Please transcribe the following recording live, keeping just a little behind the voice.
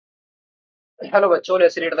Hello बच्चों,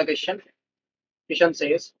 let's read the question. Question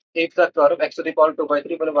says, if the curve x to the power 2 by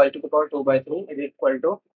 3 plus y to the power 2 by 3 is equal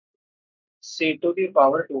to c to the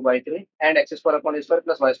power 2 by 3 and x square upon a square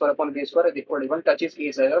plus y square upon b square is equal to 1 touches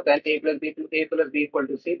each other, then a plus b equal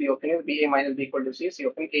to c, b opinion b a minus b equal to c, c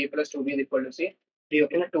opinion a plus 2b is equal to c, d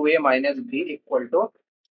opinion 2a minus b equal to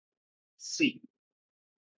c.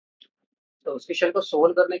 तो उस question को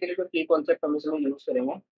solve करने के लिए जो की concept हम इसमें यूज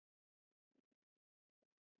करेंगे,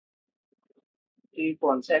 की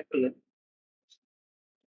concept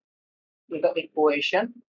is the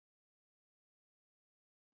equation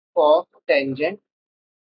of tangent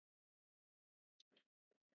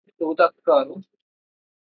to the curve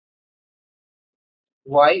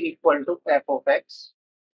y equal to f of x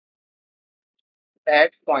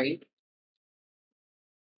at point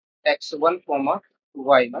x1 comma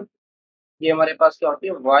y1। ये हमारे पास क्या होती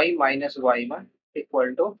है y minus y1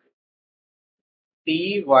 equal to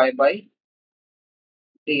dy by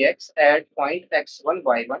dx eight point x1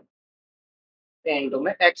 y1 into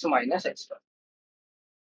में x minus x1।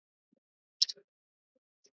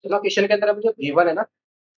 चलो question के अंदर अभी जो गिवन है ना,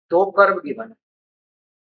 दो कर्व गिवन है।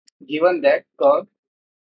 गिवन दैट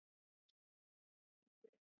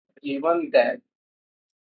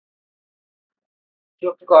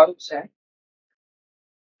जो कर्व्स हैं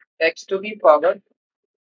x to the power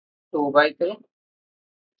 2 by 3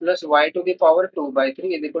 plus y to the power 2 by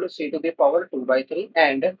 3 is equal to c to the power 2 by 3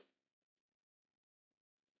 and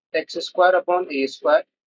x square upon a square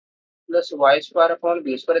plus y square upon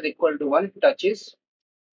b square is equal to 1 touches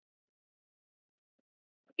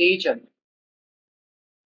each other,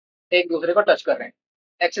 एक दूसरे को touch कर रहे हैं।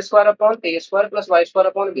 X square upon ए square plus Y square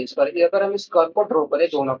upon B square, ये अगर हम इस कर्व को ड्रॉ करें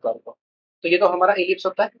दोनों कर्व को, तो ये तो हमारा एलिप्स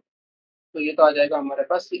होता है, तो ये तो आ जाएगा हमारे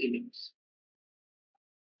पास एलिप्स।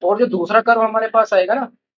 और जो दूसरा कर्व हमारे पास आएगा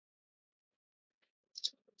ना,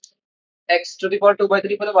 x to the power 2 by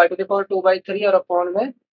 3 plus Y to the power 2 by 3 और अपॉन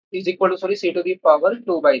में is equal to sorry C to the power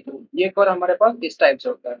 2 by 3, ये कर्व हमारे पास इस टाइप से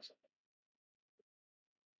होता है।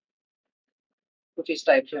 कुछ इस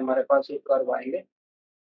टाइप से हमारे पास ये कर्व आएंगे,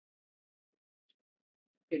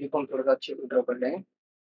 हम थोड़ा सा अच्छे से ड्रॉ कर लेंगे।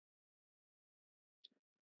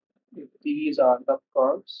 These are the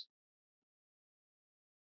curves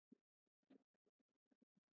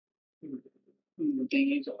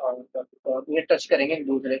ये टच करेंगे एक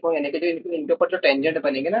दूसरे को, यानी कि जो इनके ऊपर जो टेंजेंट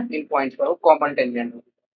बनेंगे ना इन पॉइंट्स पर, वो कॉमन टेंजेंट होगा।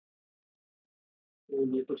 तो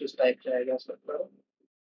ये कुछ इस टाइप से आएगा सबका।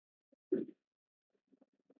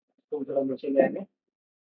 तो थोड़ा नीचे ले आएंगे।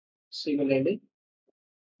 सिमिलरली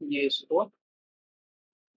ये इसको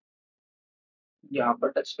यहाँ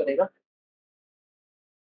पर टच करेगा,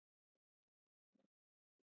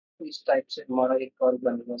 इस टाइप से हमारा एक कर्व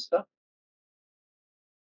बनेगा इसका।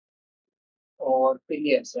 और फिर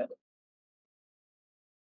ये ऐसा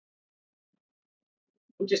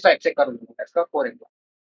कुछ इस टाइप से कर्व बनेगा इसका। फॉर एग्जाम्पल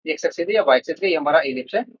ये एक्स एक्सिस है या वाई एक्सिस है, ये हमारा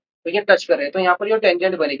एलिप्स है, तो ये टच कर रहे हैं, तो यहाँ पर जो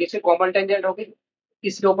टेंजेंट बनेगी इससे कॉमन टेंजेंट होगी।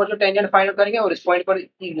 इसके ऊपर जो टेंजेंट फाइंड आउट करेंगे और इस पॉइंट पर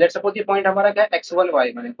लेट्स सपोज ये पॉइंट हमारा क्या है x1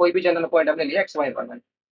 y1 है, कोई भी जनरल पॉइंट हमने लिया x y1 है,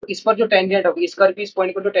 तो इस पर जो टेंजेंट होगी इस कर्व की इस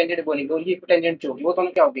पॉइंट पर जो टेंजेंट बनेगी और ये टेंजेंट जो होगी वो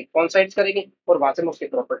दोनों क्या होगी कॉन्साइड्स करेंगे, और वहां से हम उसकी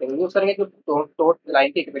प्रॉपर्टी यूज करेंगे। जो डॉट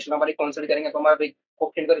लाइन की इक्वेशन हमारी कॉन्साइड करेंगे तो हमारा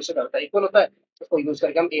कोएफिशिएंट का रिलेशन होता है इक्वल होता है, उसको यूज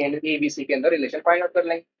करके हम ए बी सी के अंदर रिलेशन फाइंड आउट कर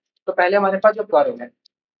लेंगे। तो पहले हमारे पास जो कर्व है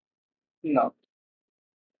ना,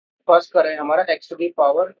 फर्स्ट करें हमारा x to the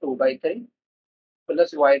power 2 by 3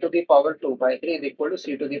 plus y to the power 2 by 3 is equal to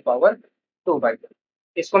c to the power 2 by 3।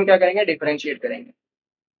 इसको हम क्या करेंगे डिफरेंशिएट करेंगे,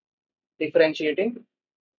 डिफरेंशिएटिंग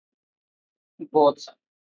बोथ साइड।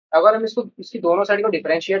 अगर हम इसको इसकी दोनों साइड को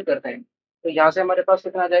डिफरेंशिएट करते हैं तो यहाँ से हमारे पास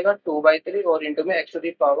कितना आ जाएगा 2/3 और इंटू में x to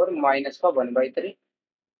the power minus का 1/3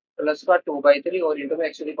 प्लस का 2/3 और इंटू में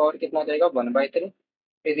x टू दी पावर कितना आ जाएगा 1/3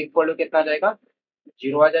 इज इक्वल टू कितना आ जाएगा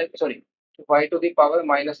 0 आ जाएगा, sorry y to the power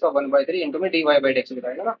minus का 1/3 इंटू में dy बाई dx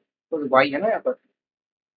लिखाएगा ना, तो y है ना यहाँ पर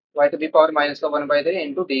y to the power minus का 1/3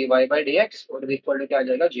 इंटू dy बाई dx और इक्वल टू क्या आ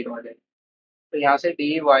जाएगा 0 आ जाएगा। तो यहाँ से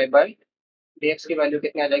dy बाई dx की वैल्यू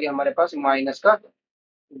कितनी आ जाएगी हमारे पास माइनस का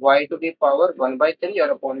y टू दी पावर 1/3 और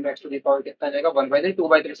अपॉन में x टू दी पावर कितना आ जाएगा 1/3,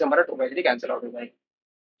 2/3 से हमारा 2/3 कैंसिल आउट हो जाएगा।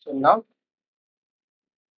 So now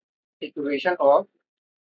equation of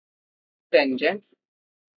tangent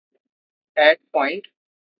at point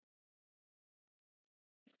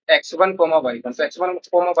x1 y1, so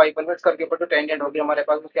x1 y1 में करके ऊपर जो टेंजेंट होगी हमारे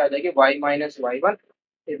पास वो क्या आ जाएगी y minus y1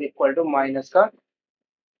 is equal to minus का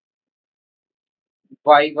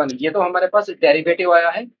y1। ये तो हमारे पास डेरिवेटिव आया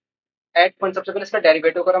है एट पॉइंट। सबसे पहले इसका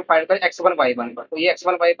डेरिवेटिव अगर हम फाइंड करें x1 y1 पर, तो ये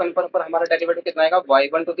x1 y1 पर हमारा डेरिवेटिव कितना आएगा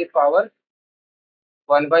y1 टू द पावर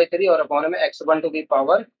 1/3 और अपॉन में x1 टू द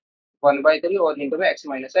पावर 1/3 और इंटू में x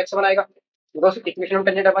माइनस x1 आएगा। बिकॉज इक्वेशन ऑफ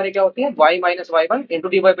टेंजेंट हमारी क्या होती है, y minus Y one into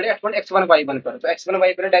D Y by x1 y1 पर, तो x1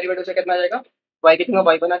 y1 डेरिवेटिव से कितना आ जाएगा, y की जगह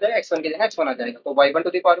y1 आ जाएगा, x1 की जगह x1 आ जाएगा, तो y1 to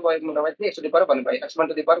the power y by 3 x to the power 1 by x1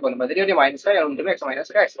 to the power 1 by 3 और ये माइनस का इंटू में x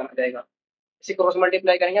माइनस का x1 आ जाएगा। इसी क्रॉस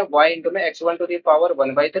मल्टीप्लाई करेंगे y इंटू में x1 to the power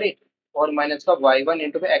 1 by 3 और माइनस का y1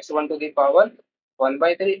 इंटू में x1 to the power 1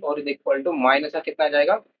 by 3 और इक्वल टू माइनस का कितना आ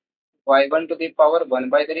जाएगा, y1 to the power 1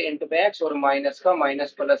 by 3 into में x और माइनस का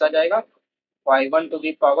माइनस प्लस आ जाएगा y1 to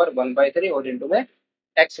the power 1 by 3 और इंटू में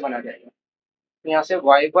x1 आ जाएगा। यहाँ से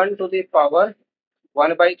y1 to the power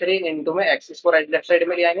 1 by 3 into में x, इसको राइट लेफ्ट साइड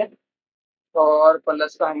में ले आएंगे और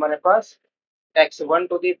प्लस का हमारे पास x1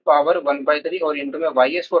 to the power 1 by 3 और इंटू में y,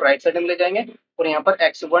 इसको राइट साइड में ले जाएंगे और यहाँ पर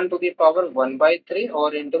x1 to the power 1 by 3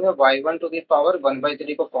 और इंटू में y1 to the power 1 by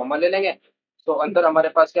 3 को कॉमन ले लेंगे, तो अंदर हमारे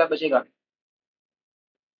पास क्या बचेगा,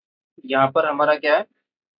 यहाँ पर हमारा क्या है,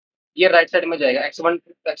 ये राइट साइड में जाएगा x1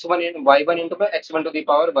 y1 इंटू में x1 to the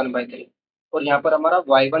power 1 by 3 और यहाँ पर हमारा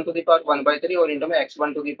y1 to the power 1 by 3 और इंटू में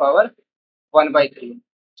x1 to the power 1 by 3,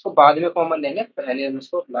 इसको बाद में कॉमन लेंगे, पहले हम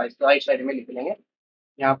इसको राइट साइड में लिख लेंगे।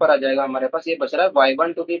 यहाँ पर आ जाएगा हमारे पास, ये बच रहा है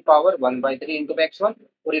y1 to the power 1 by 3 into में x1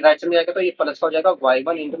 और ये राइट साइड में जाएगा तो ये प्लस का हो जाएगा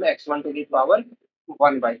y1 इंटू में x1 to the power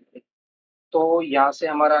 1 by 3, तो यहाँ से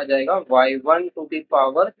हमारा आ जाएगा y1 to the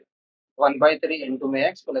power 1 by 3 into में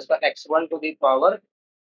x प्लस का x1 to the power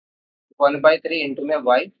 1 by 3 into में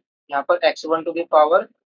y, यहाँ पर x1 to the power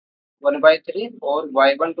 1 by 3 और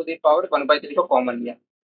y1 to the power 1 by 3 को कॉमन लिया,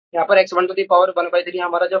 यहाँ पर x1 to the power 1 by 3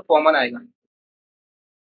 हमारा जब कॉमन आएगा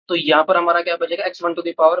तो यहाँ पर हमारा क्या बचेगा, x1 to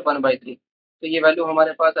the power 1 by 3, तो ये वैल्यू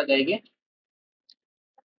हमारे पास आ जाएगी,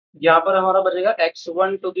 यहाँ पर हमारा बचेगा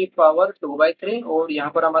x1 to the power 2 by 3 और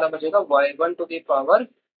यहाँ पर हमारा बचेगा y1 to the power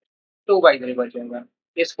 2 by 3 बचेगा।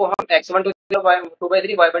 इसको हम x1 to the power 2 by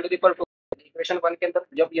 3 y1 to the power 2, equation 1 के अंदर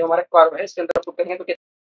जब ये हमारा कर्व है इसके अंदर पुट करेंगे तो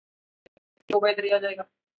कितना 2 बाई 3 आ जाएगा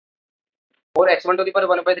और x1 to the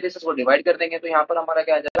power 1 by 3 से इसको डिवाइड कर देंगे तो यहाँ पर हमारा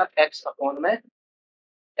क्या आ जाएगा, x अपॉन में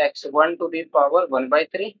x1 to the power 1 by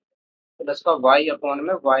 3 plus का y अपॉन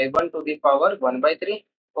में y1 to the power 1 by 3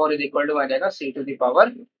 और इज इक्वल टू आ जाएगा c to the power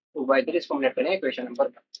 2 by 3, इसको हम लिख करेंगे इक्वेशन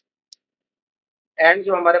नंबर। एंड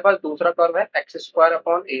जो हमारे पास दूसरा कर्व है x square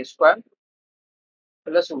upon A square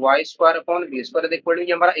plus Y square upon B square is equal to,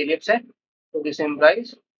 ये हमारा एलिप्स है, तो this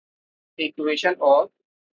implies equation of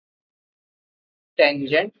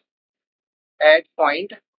tangent at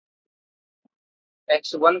point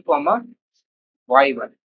x1 y1,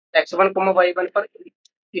 x1 y1 पर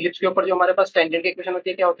इलिप्स के ऊपर जो हमारे पास टेंजेंट की इक्वेशन होती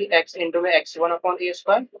है क्या होती है, x इंटू में x1 upon A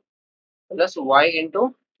square plus y into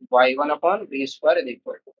y1 upon B square is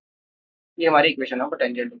equal to, ये हमारी इक्वेशन नंबर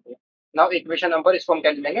टेंजेंट होती है। नाउ इक्वेशन नंबर इसको हम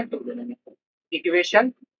क्या ले लेंगे, 2 ले लेंगे।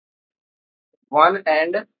 इक्वेशन 1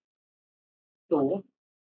 एंड 2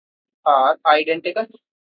 आर आइडेंटिकल,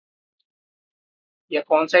 या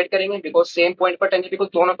कॉन्साइड करेंगे बिकॉज सेम पॉइंट पर टेंजेंट, बिकॉज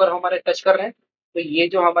दोनों पर हमारे टच कर रहे हैं, तो ये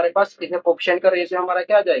जो हमारे पास इसमें कोफिशिएंट का रेशियो हमारा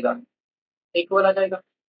क्या आ जाएगा, इक्वल आ जाएगा।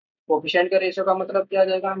 कोफिशिएंट का रेशियो का मतलब क्या आ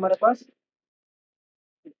जाएगा हमारे पास,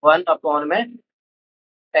 1 अपॉन में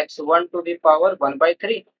x1 to the power 1 by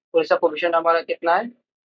 3 और इसका कोफिशिएंट हमारा कितना है,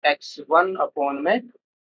 x1 अपॉन में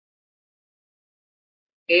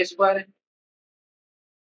ए स्क्वायर है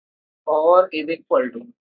और इज इक्वल टू,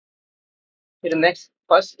 फिर नेक्स्ट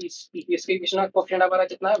फर्स्ट इसके इक्वेशन का कोफिशिएंट हमारा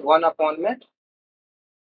कितना है, 1 अपॉन में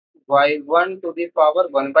y1 to the power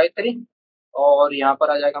 1 by 3 और यहाँ पर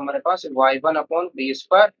आ जाएगा हमारे पास y1 अपॉन बी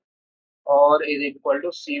स्क्वायर और is equal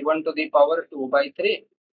to c1 to the power 2 by 3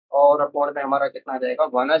 और अपॉन में हमारा कितना आ जाएगा,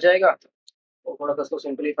 1 आ जाएगा, तो थोड़ा सा इसको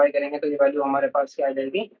सिंप्लीफाई करेंगे तो ये वैल्यू हमारे पास क्या आ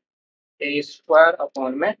जाएगी, ए स्क्वायर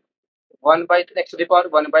अपॉन में 1 by x to the power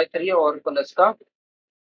 1 by 3 और प्लस का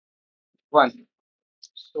 1,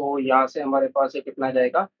 तो यहाँ से हमारे पास ये कितना आ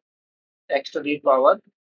जाएगा, x to the power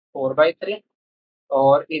 4 by 3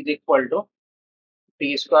 और is equal to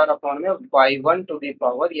T square upon में y1 टू दी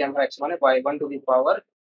पावर, ये हमारा x1 है, y1 to the power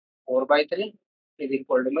 4 by 3 is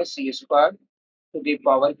equal to में सी square to the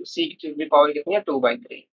power, C to the power कितनी है, 2 by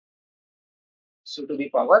 3, C to the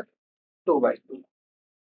power 2 by 3,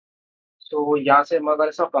 तो यहाँ से हम अगर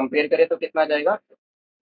इसको कंपेयर करें तो कितना जाएगा,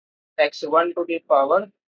 x1 to the power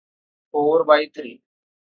 4 by 3,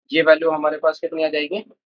 ये वैल्यू हमारे पास कितनी आ जाएगी,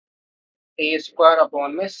 ए स्क्वायर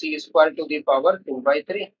अपॉन में सी square to the power 2 by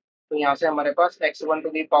 3, तो यहाँ से हमारे पास x1 to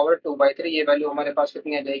the power 2 by 3, ये वैल्यू हमारे पास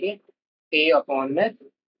कितनी आ जाएगी, ए अपॉन में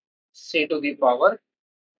सी to the power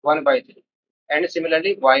 1 by 3 and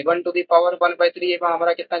similarly y1 to the power 1 by 3, ये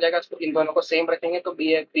हमारा कितना जाएगा, इसको इन दोनों को सेम रखेंगे तो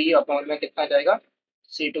बी अपॉन में कितना जाएगा,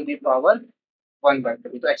 सी टू दी पावर 1 बाई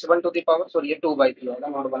 3, तो x1 to the power sorry ये 2 बाई 3 होगा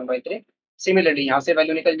नॉट 1 बाई 3, सिमिलरली यहाँ से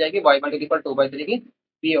वैल्यू निकल जाएगी y1 to the power 2 by 3 की,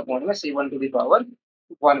 बी अपॉन में c1 to the power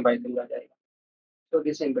 1 by 3 आ जाएगा, तो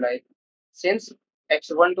this implies since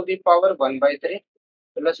x1 to the power 1/3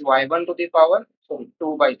 plus y1 to the power sorry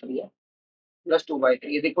 2/3 है, प्लस 2/3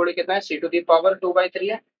 इज इक्वल टू कितना है, c टू द पावर 2/3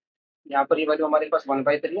 है। यहाँ पर ये वैल्यू हमारे पास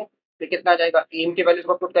 1/3 है, फिर कितना आ जाएगा, इनकी वैल्यूज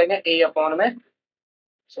को पुट करेंगे a अपॉन में,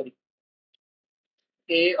 सॉरी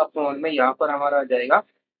a अपॉन में यहाँ पर हमारा आ जाएगा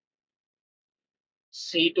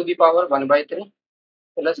c to the power 1/3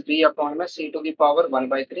 plus b upon में c टू द पावर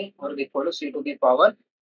 1/3 और equal to c to the power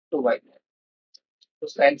 2/3। तो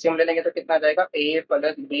उसका एलसीएम ले लेंगे तो कितना आ जाएगा, a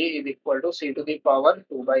plus b is equal to c to the power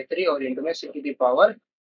 2/3 और इंटू में c टू द पावर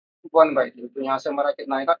 1/3। तो यहाँ से हमारा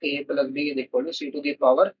कितना आएगा, a plus b is equal to c to the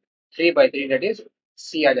power 3/3 that is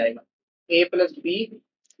c आ जाएगा। a plus b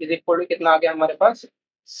is equal to कितना आ गया हमारे पास,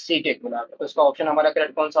 c के इक्वल आ गया। तो इसका ऑप्शन हमारा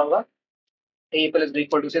करेक्ट कौन सा होगा, a plus b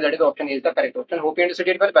equal to c that is option is the correct option. Hope you understood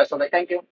it well, best of luck, thank you.